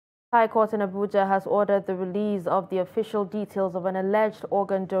High Court in Abuja has ordered the release of the official details of an alleged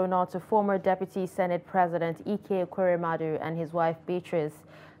organ donor to former Deputy Senate President Ike Ekweremadu and his wife Beatrice.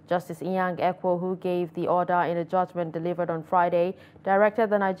 Justice Inyang Ekwo, who gave the order in a judgment delivered on Friday, directed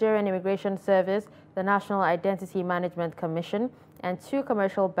the Nigerian Immigration Service, the National Identity Management Commission, and 2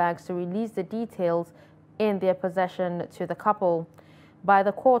 commercial banks to release the details in their possession to the couple. By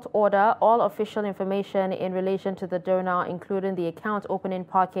the court order, all official information in relation to the donor, including the account opening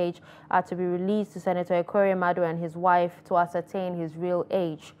package, are to be released to Senator Ekweremadu and his wife to ascertain his real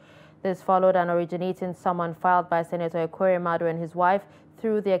age. This followed an originating summons filed by Senator Ekweremadu and his wife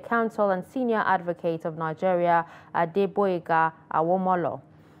through the counsel and senior advocate of Nigeria, Adeboyega Awomolo.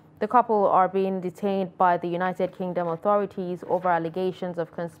 The couple are being detained by the United Kingdom authorities over allegations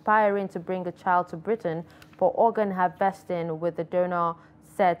of conspiring to bring a child to Britain for organ harvesting, with the donor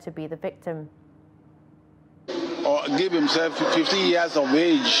said to be the victim. Or give himself 50 years of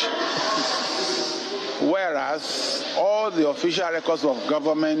age, whereas all the official records of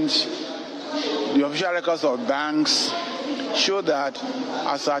government, the official records of banks show that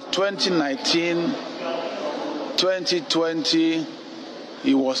as at 2019, 2020,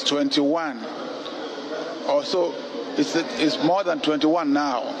 he was 21. Also, it's more than 21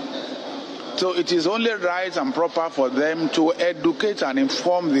 now. So it is only right and proper for them to educate and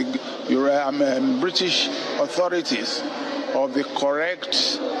inform the British authorities of the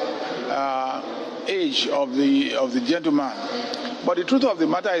correct age of the gentleman. But the truth of the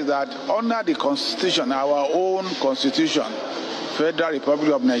matter is that under the Constitution, our own Constitution, Federal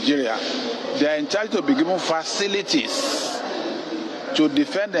Republic of Nigeria, they are entitled to be given facilities to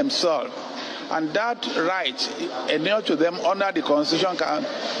defend themselves, and that right inherent to them under the Constitution can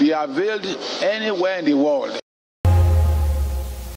be availed anywhere in the world.